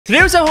Today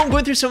I was at home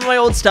going through some of my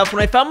old stuff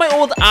when I found my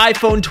old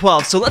iPhone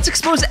 12, so let's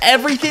expose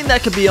everything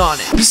that could be on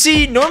it. You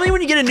see, normally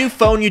when you get a new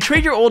phone, you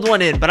trade your old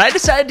one in, but I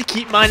decided to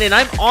keep mine, and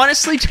I'm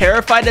honestly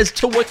terrified as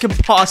to what could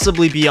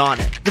possibly be on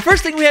it. The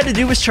first thing we had to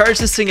do was charge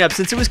this thing up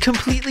since it was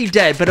completely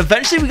dead, but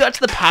eventually we got to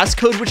the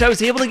passcode, which I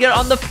was able to get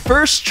on the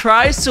first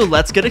try, so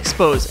let's get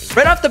exposing.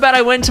 Right off the bat,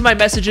 I went into my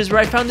messages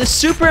where I found this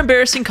super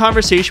embarrassing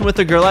conversation with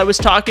the girl I was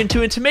talking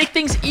to, and to make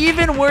things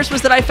even worse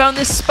was that I found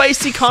this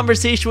spicy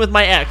conversation with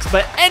my ex.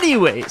 But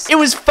anyways, it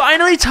was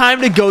finally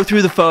time to go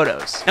through the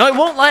photos. Now I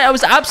won't lie, I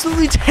was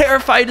absolutely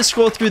terrified to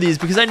scroll through these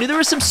because I knew there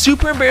was some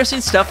super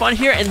embarrassing stuff on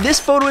here, and this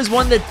photo is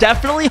one that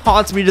definitely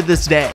haunts me to this day.